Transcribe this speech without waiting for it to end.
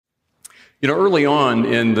Early on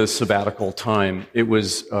in the sabbatical time, it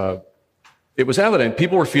was evident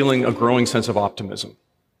people were feeling a growing sense of optimism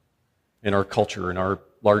in our culture, in our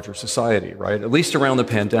larger society, right? At least around the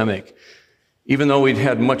pandemic. Even though we'd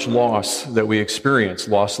had much loss that we experienced,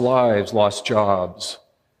 lost lives, lost jobs,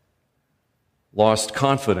 lost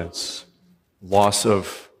confidence, loss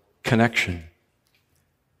of connection.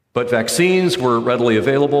 But vaccines were readily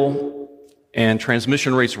available, and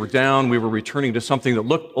transmission rates were down. We were returning to something that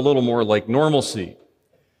looked a little more like normalcy.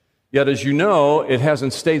 Yet, as you know, it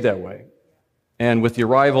hasn't stayed that way. And with the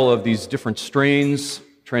arrival of these different strains,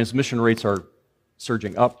 transmission rates are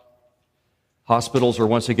surging up. Hospitals are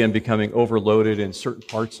once again becoming overloaded in certain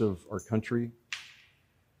parts of our country.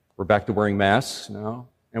 We're back to wearing masks now,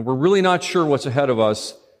 and we're really not sure what's ahead of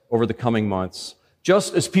us over the coming months.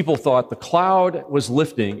 Just as people thought the cloud was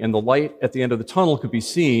lifting and the light at the end of the tunnel could be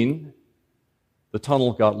seen, the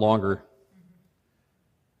tunnel got longer.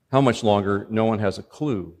 How much longer? No one has a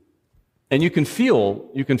clue. And you can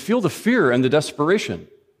feel the fear and the desperation.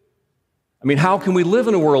 I mean, how can we live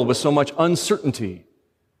in a world with so much uncertainty?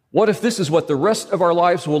 What if this is what the rest of our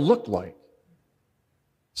lives will look like?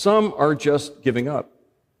 Some are just giving up,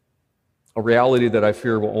 a reality that I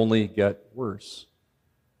fear will only get worse.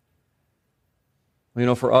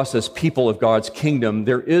 For us as people of God's kingdom,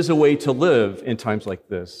 there is a way to live in times like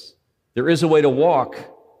this. There is a way to walk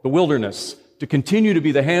the wilderness, to continue to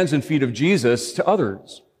be the hands and feet of Jesus to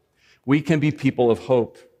others. We can be people of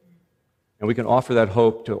hope, and we can offer that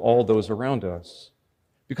hope to all those around us.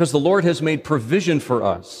 Because the Lord has made provision for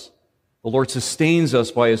us. The Lord sustains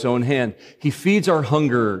us by His own hand. He feeds our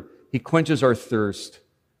hunger. He quenches our thirst,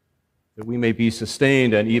 that we may be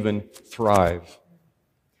sustained and even thrive.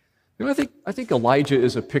 I think Elijah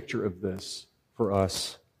is a picture of this for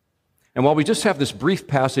us. And while we just have this brief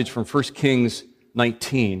passage from 1 Kings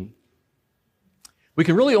 19, we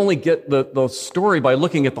can really only get the story by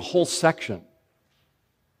looking at the whole section.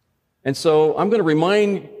 And so I'm going to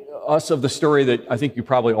remind us of the story that I think you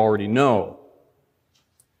probably already know.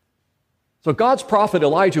 So God's prophet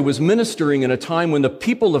Elijah was ministering in a time when the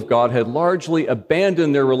people of God had largely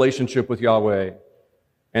abandoned their relationship with Yahweh,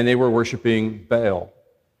 and they were worshiping Baal.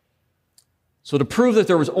 So to prove that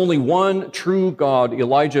there was only one true God,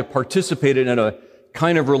 Elijah participated in a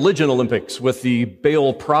kind of religion Olympics with the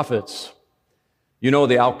Baal prophets. You know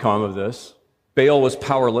the outcome of this. Baal was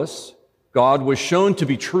powerless. God was shown to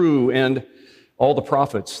be true, and all the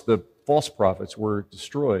prophets, the false prophets, were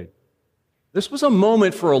destroyed. This was a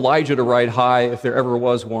moment for Elijah to ride high, if there ever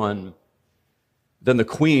was one. Then the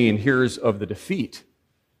queen hears of the defeat.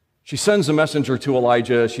 She sends a messenger to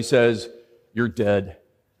Elijah. She says, "You're dead."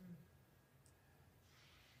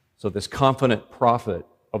 So this confident prophet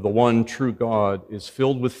of the one true God is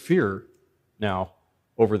filled with fear now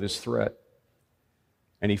over this threat,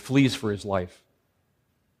 and he flees for his life.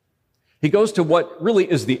 He goes to what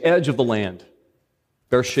really is the edge of the land,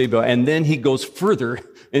 Beersheba, and then he goes further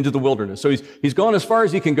into the wilderness. So he's gone as far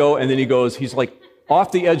as he can go, and then he's like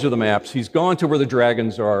off the edge of the maps. He's gone to where the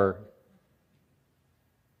dragons are.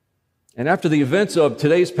 And after the events of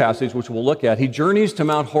today's passage, which we'll look at, he journeys to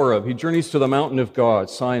Mount Horeb. He journeys to the mountain of God,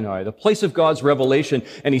 Sinai, the place of God's revelation,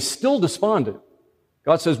 and he's still despondent.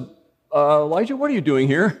 God says, Elijah, what are you doing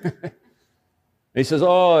here? And he says,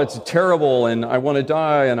 oh, it's terrible, and I want to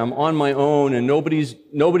die, and I'm on my own, and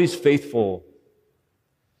nobody's faithful.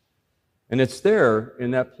 And it's there,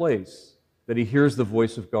 in that place, that he hears the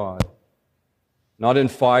voice of God. Not in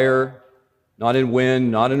fire, not in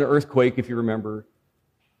wind, not in an earthquake, if you remember,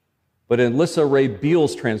 but in Lissa Ray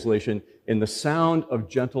Beale's translation, in the sound of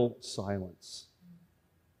gentle silence.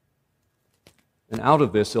 And out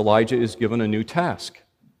of this, Elijah is given a new task,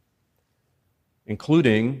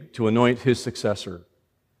 including to anoint his successor,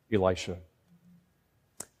 Elisha.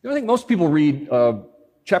 I think most people read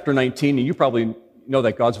chapter 19, and you probably know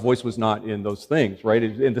that God's voice was not in those things, right?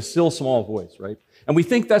 In the still small voice, right? And we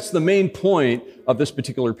think that's the main point of this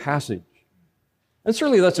particular passage. And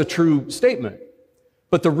certainly that's a true statement.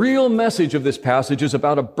 But the real message of this passage is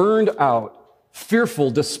about a burned out,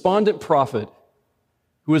 fearful, despondent prophet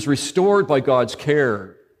who is restored by God's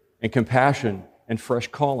care and compassion and fresh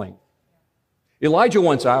calling. Elijah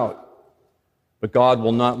wants out, but God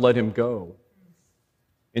will not let him go.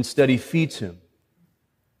 Instead, he feeds him,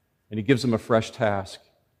 and he gives him a fresh task.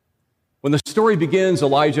 When the story begins,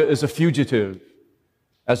 Elijah is a fugitive.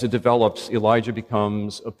 As it develops, Elijah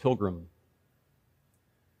becomes a pilgrim.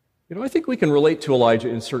 I think we can relate to Elijah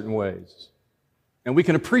in certain ways. And we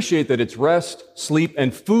can appreciate that it's rest, sleep,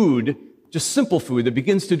 and food, just simple food, that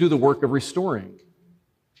begins to do the work of restoring.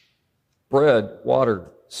 Bread,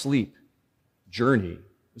 water, sleep, journey.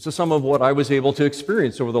 This is some of what I was able to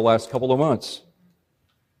experience over the last couple of months.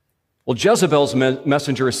 Well, Jezebel's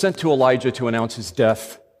messenger is sent to Elijah to announce his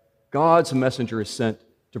death. God's messenger is sent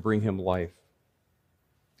to bring him life.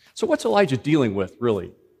 So what's Elijah dealing with,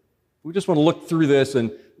 really? We just want to look through this,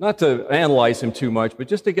 and not to analyze him too much, but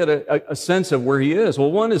just to get a sense of where he is.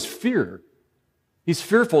 Well, one is fear. He's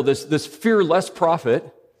fearful. This fearless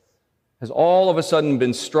prophet has all of a sudden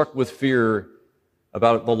been struck with fear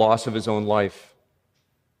about the loss of his own life.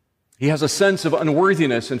 He has a sense of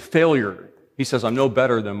unworthiness and failure. He says, I'm no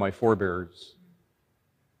better than my forebears.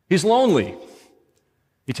 He's lonely.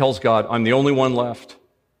 He tells God, I'm the only one left.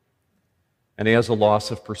 And he has a loss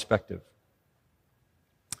of perspective.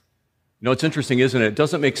 You know, it's interesting, isn't it? It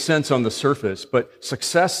doesn't make sense on the surface, but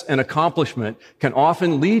success and accomplishment can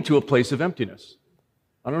often lead to a place of emptiness.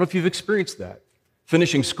 I don't know if you've experienced that.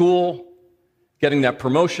 Finishing school, getting that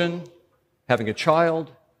promotion, having a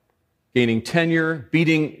child, gaining tenure,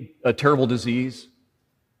 beating a terrible disease.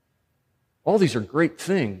 All these are great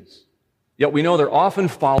things, yet we know they're often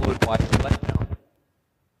followed by a letdown.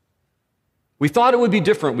 We thought it would be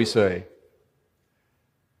different, we say.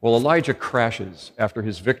 Well, Elijah crashes after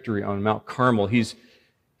his victory on Mount Carmel. He's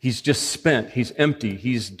just spent, he's empty,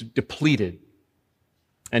 he's depleted.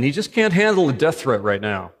 And he just can't handle the death threat right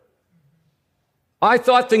now. I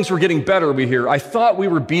thought things were getting better, we hear. I thought we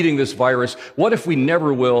were beating this virus. What if we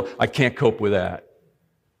never will? I can't cope with that.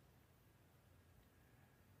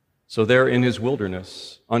 So there in his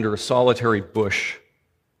wilderness, under a solitary bush,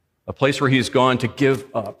 a place where he's gone to give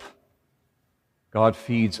up, God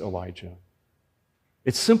feeds Elijah.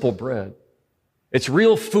 It's simple bread. It's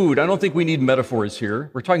real food. I don't think we need metaphors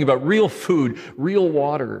here. We're talking about real food, real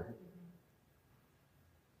water.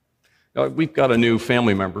 Now, we've got a new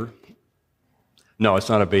family member. No, it's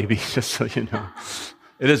not a baby, just so you know.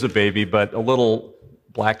 It is a baby, but a little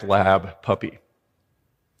black lab puppy,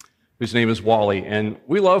 whose name is Wally. And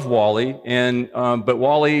we love Wally, but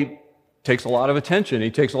Wally takes a lot of attention.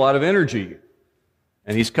 He takes a lot of energy.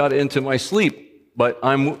 And he's cut into my sleep. But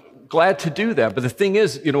I'm glad to do that. But the thing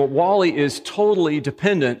is, Wally is totally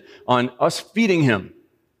dependent on us feeding him.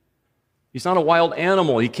 He's not a wild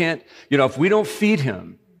animal. He can't, if we don't feed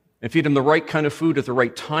him and feed him the right kind of food at the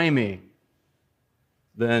right timing,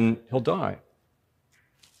 then he'll die.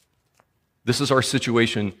 This is our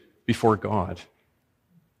situation before God.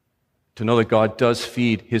 To know that God does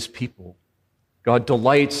feed his people. God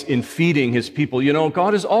delights in feeding his people.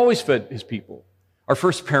 God has always fed his people. Our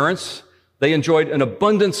first parents, they enjoyed an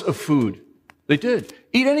abundance of food. They did.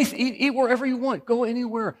 Eat anything, eat wherever you want. Go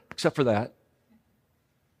anywhere, except for that.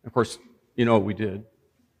 Of course, you know what we did.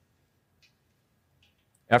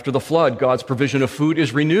 After the flood, God's provision of food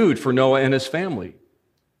is renewed for Noah and his family.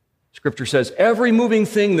 Scripture says, every moving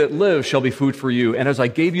thing that lives shall be food for you. And as I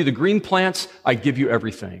gave you the green plants, I give you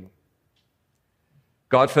everything.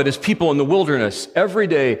 God fed his people in the wilderness every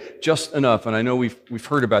day just enough. And I know we've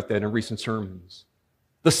heard about that in recent sermons.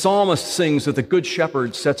 The psalmist sings that the good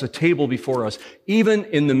shepherd sets a table before us, even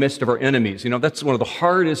in the midst of our enemies. That's one of the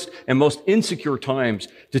hardest and most insecure times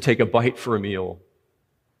to take a bite for a meal.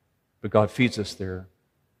 But God feeds us there.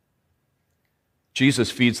 Jesus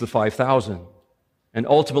feeds the 5,000 and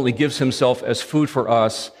ultimately gives himself as food for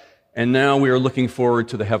us. And now we are looking forward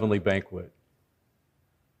to the heavenly banquet.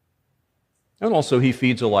 And also he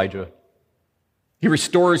feeds Elijah. He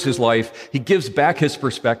restores his life. He gives back his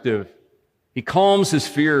perspective. He calms his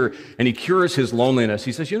fear and he cures his loneliness.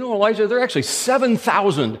 He says, Elijah, there are actually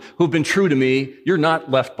 7,000 who've been true to me. You're not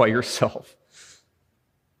left by yourself.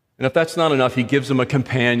 And if that's not enough, he gives him a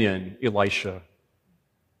companion, Elisha.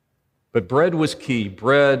 But bread was key.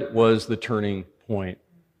 Bread was the turning point.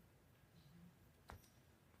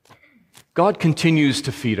 God continues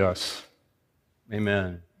to feed us.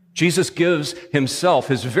 Amen. Jesus gives himself,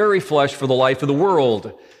 his very flesh, for the life of the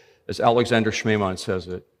world, as Alexander Schmemann says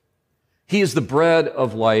it. He is the bread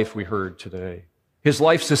of life, we heard today. His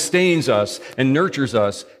life sustains us and nurtures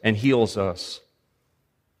us and heals us.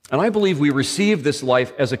 And I believe we receive this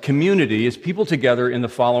life as a community, as people together, in the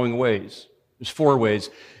following ways. There's 4 ways.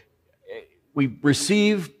 We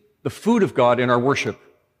receive the food of God in our worship.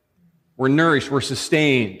 We're nourished, we're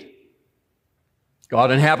sustained.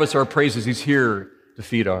 God inhabits our praises. He's here to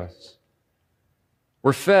feed us.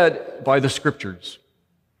 We're fed by the Scriptures,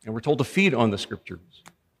 and we're told to feed on the Scriptures.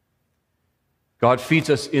 God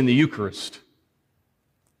feeds us in the Eucharist,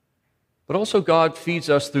 but also God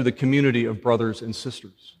feeds us through the community of brothers and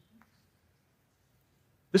sisters.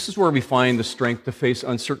 This is where we find the strength to face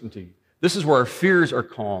uncertainty. This is where our fears are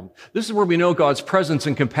calmed. This is where we know God's presence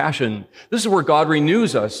and compassion. This is where God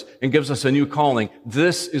renews us and gives us a new calling.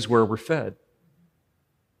 This is where we're fed.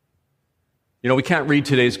 You know, we can't read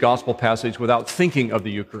today's gospel passage without thinking of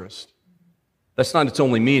the Eucharist. That's not its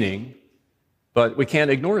only meaning, but we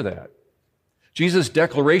can't ignore that. Jesus'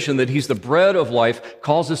 declaration that he's the bread of life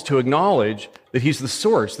calls us to acknowledge that he's the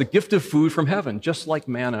source, the gift of food from heaven, just like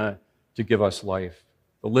manna to give us life,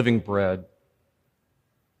 the living bread.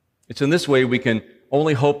 It's in this way we can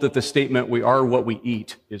only hope that the statement, "we are what we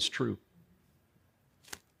eat," is true.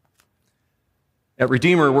 At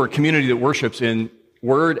Redeemer, we're a community that worships in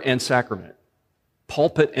word and sacrament,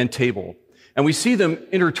 pulpit and table, and we see them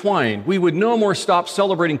intertwined. We would no more stop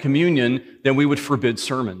celebrating communion than we would forbid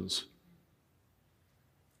sermons.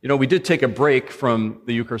 You know, we did take a break from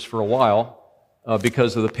the Eucharist for a while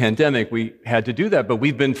because of the pandemic. We had to do that, but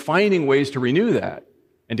we've been finding ways to renew that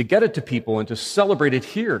and to get it to people and to celebrate it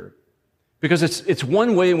here because it's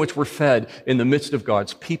one way in which we're fed in the midst of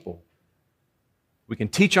God's people. We can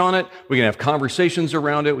teach on it, we can have conversations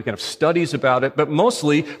around it, we can have studies about it, but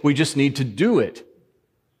mostly we just need to do it,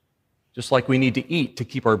 just like we need to eat to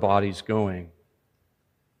keep our bodies going.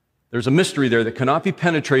 There's a mystery there that cannot be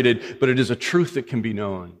penetrated, but it is a truth that can be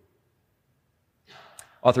known.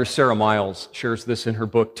 Author Sarah Miles shares this in her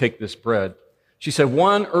book, Take This Bread. She said,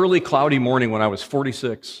 "One early cloudy morning when I was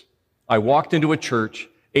 46, I walked into a church,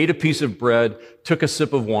 ate a piece of bread, took a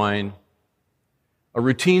sip of wine, a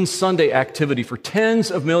routine Sunday activity for tens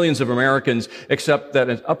of millions of Americans, except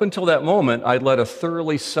that up until that moment, I'd led a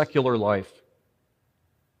thoroughly secular life.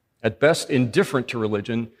 At best, indifferent to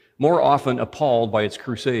religion, more often appalled by its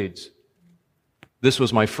crusades. This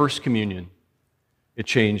was my first communion. It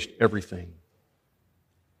changed everything.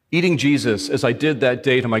 Eating Jesus, as I did that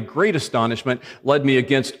day, to my great astonishment, led me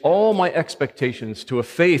against all my expectations to a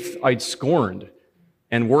faith I'd scorned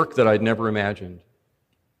and work that I'd never imagined.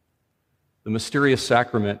 The mysterious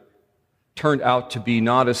sacrament turned out to be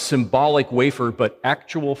not a symbolic wafer, but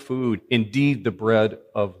actual food, indeed the bread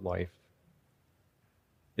of life.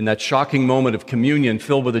 In that shocking moment of communion,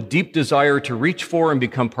 filled with a deep desire to reach for and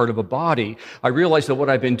become part of a body, I realized that what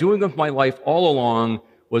I've been doing with my life all along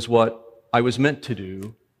was what I was meant to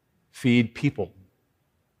do, feed people.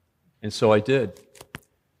 And so I did.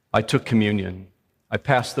 I took communion. I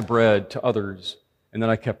passed the bread to others, and then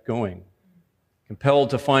I kept going, compelled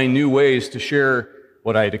to find new ways to share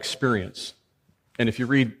what I had experienced. And if you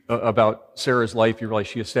read about Sarah's life, you realize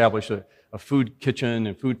she established a food kitchen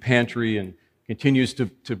and food pantry and continues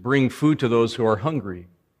to bring food to those who are hungry.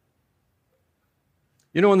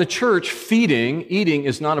 You know, in the church, eating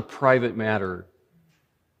is not a private matter.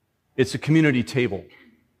 It's a community table.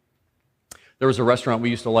 There was a restaurant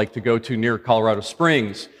we used to like to go to near Colorado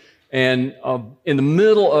Springs, and in the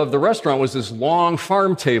middle of the restaurant was this long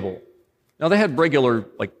farm table. Now, they had regular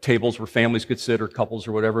tables where families could sit or couples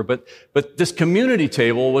or whatever, but this community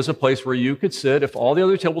table was a place where you could sit if all the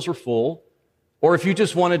other tables were full, or if you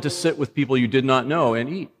just wanted to sit with people you did not know and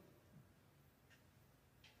eat.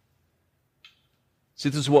 See,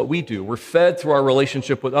 this is what we do. We're fed through our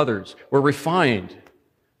relationship with others. We're refined.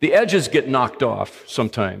 The edges get knocked off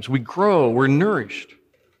sometimes. We grow. We're nourished.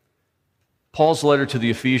 Paul's letter to the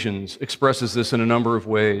Ephesians expresses this in a number of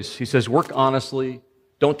ways. He says, work honestly,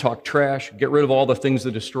 don't talk trash, get rid of all the things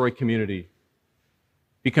that destroy community.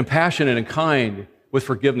 Be compassionate and kind with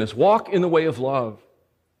forgiveness. Walk in the way of love.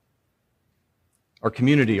 Our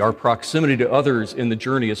community, our proximity to others in the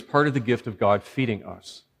journey is part of the gift of God feeding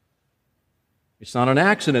us. It's not an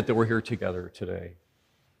accident that we're here together today.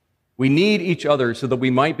 We need each other so that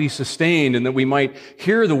we might be sustained and that we might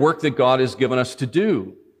hear the work that God has given us to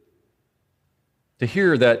do. To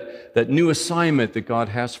hear that new assignment that God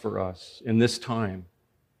has for us in this time.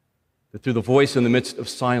 That through the voice in the midst of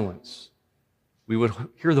silence, we would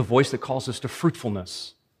hear the voice that calls us to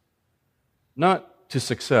fruitfulness. Not to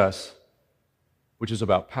success, which is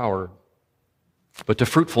about power, but to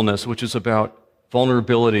fruitfulness, which is about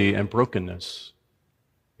vulnerability and brokenness.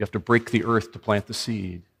 You have to break the earth to plant the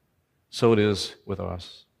seed. So it is with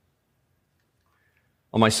us.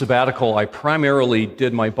 On my sabbatical, I primarily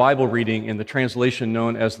did my Bible reading in the translation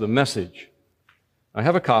known as the Message. I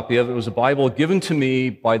have a copy of it. It was a Bible given to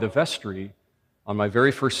me by the vestry on my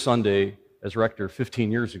very first Sunday as rector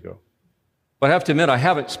 15 years ago. But I have to admit, I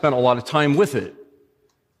haven't spent a lot of time with it.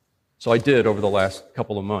 So I did over the last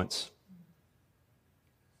couple of months.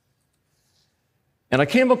 And I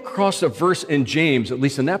came across a verse in James, at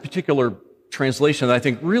least in that particular translation, that I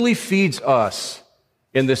think really feeds us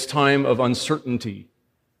in this time of uncertainty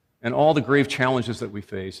and all the grave challenges that we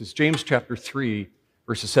face. It's James chapter 3,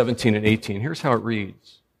 verses 17 and 18. Here's how it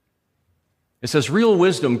reads. It says, real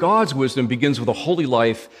wisdom, God's wisdom, begins with a holy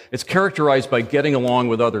life. It's characterized by getting along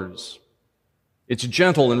with others. It's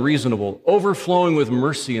gentle and reasonable, overflowing with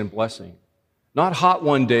mercy and blessing. Not hot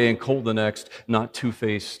one day and cold the next, not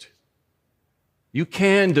two-faced. You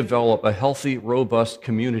can develop a healthy, robust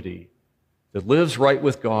community that lives right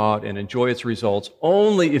with God and enjoy its results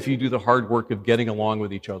only if you do the hard work of getting along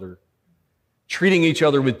with each other, treating each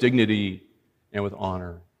other with dignity and with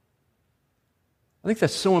honor. I think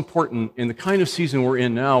that's so important in the kind of season we're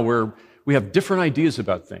in now where we have different ideas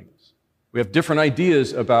about things. We have different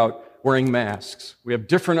ideas about wearing masks. We have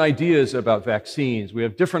different ideas about vaccines. We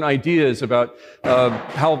have different ideas about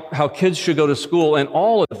how kids should go to school and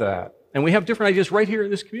all of that. And we have different ideas right here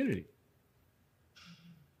in this community.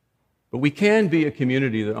 But we can be a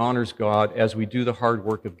community that honors God as we do the hard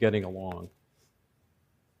work of getting along,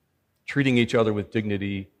 treating each other with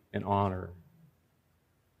dignity and honor.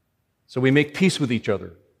 So we make peace with each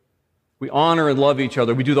other. We honor and love each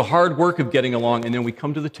other. We do the hard work of getting along, and then we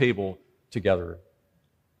come to the table together.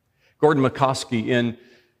 Gordon McCoskey, in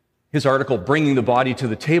his article, Bringing the Body to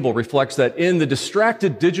the Table, reflects that in the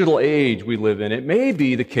distracted digital age we live in, it may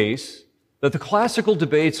be the case that the classical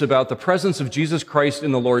debates about the presence of Jesus Christ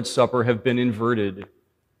in the Lord's Supper have been inverted.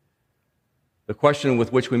 The question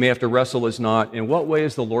with which we may have to wrestle is not, in what way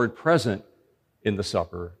is the Lord present in the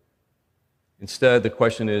supper? Instead, the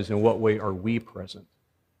question is, in what way are we present?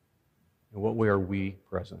 In what way are we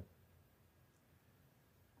present?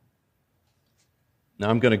 Now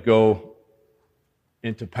I'm going to go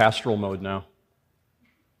into pastoral mode now.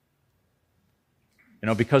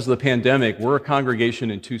 Because of the pandemic, we're a congregation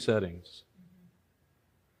in two settings.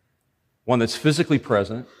 One that's physically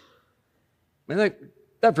present, and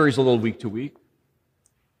that varies a little week to week,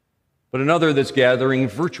 but another that's gathering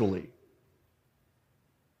virtually.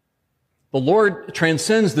 The Lord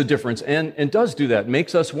transcends the difference and does do that,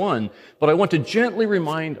 makes us one, but I want to gently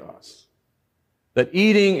remind us that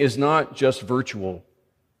eating is not just virtual.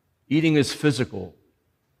 Eating is physical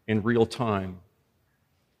in real time.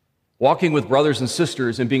 Walking with brothers and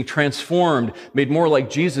sisters and being transformed, made more like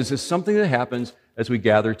Jesus, is something that happens as we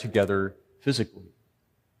gather together physically.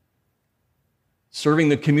 Serving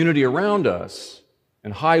the community around us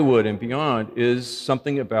in Highwood and beyond is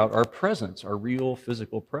something about our presence, our real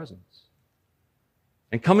physical presence.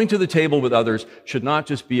 And coming to the table with others should not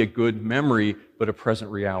just be a good memory, but a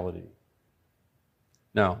present reality.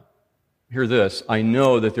 Now, hear this. I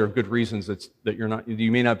know that there are good reasons that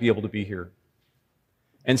you may not be able to be here.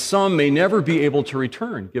 And some may never be able to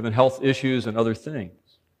return, given health issues and other things.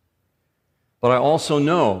 But I also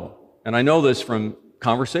know, and I know this from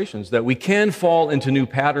conversations, that we can fall into new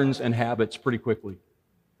patterns and habits pretty quickly,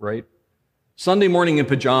 right? Sunday morning in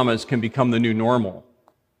pajamas can become the new normal.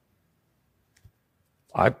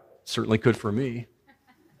 I certainly could for me.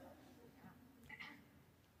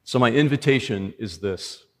 So my invitation is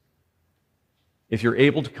this. If you're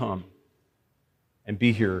able to come and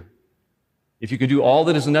be here, if you could do all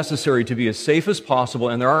that is necessary to be as safe as possible,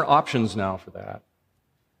 and there are options now for that,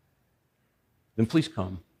 then please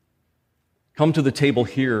come. Come to the table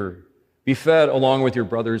here. Be fed along with your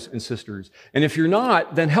brothers and sisters. And if you're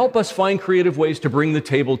not, then help us find creative ways to bring the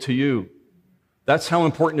table to you. That's how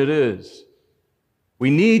important it is. We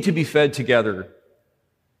need to be fed together.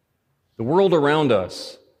 The world around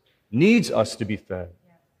us needs us to be fed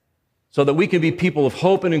so that we can be people of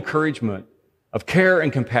hope and encouragement, of care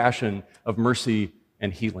and compassion, of mercy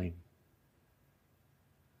and healing.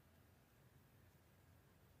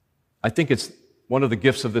 I think it's one of the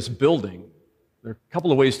gifts of this building. There are a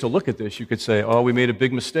couple of ways to look at this. You could say, oh, we made a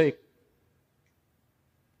big mistake.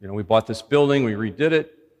 We bought this building, we redid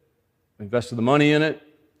it, we invested the money in it,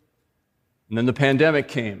 and then the pandemic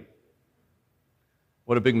came.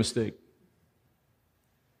 What a big mistake.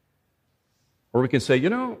 Or we can say,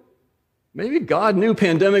 maybe God knew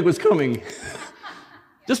pandemic was coming.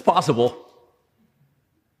 Just possible.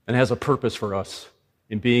 And has a purpose for us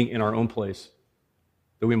in being in our own place.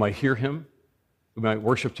 That we might hear him, we might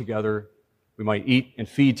worship together, we might eat and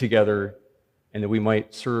feed together, and that we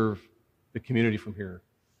might serve the community from here.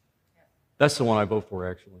 That's the one I vote for,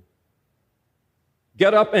 actually.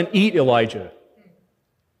 Get up and eat, Elijah.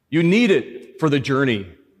 You need it for the journey.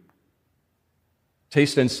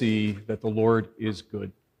 Taste and see that the Lord is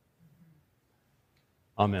good.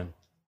 Amen.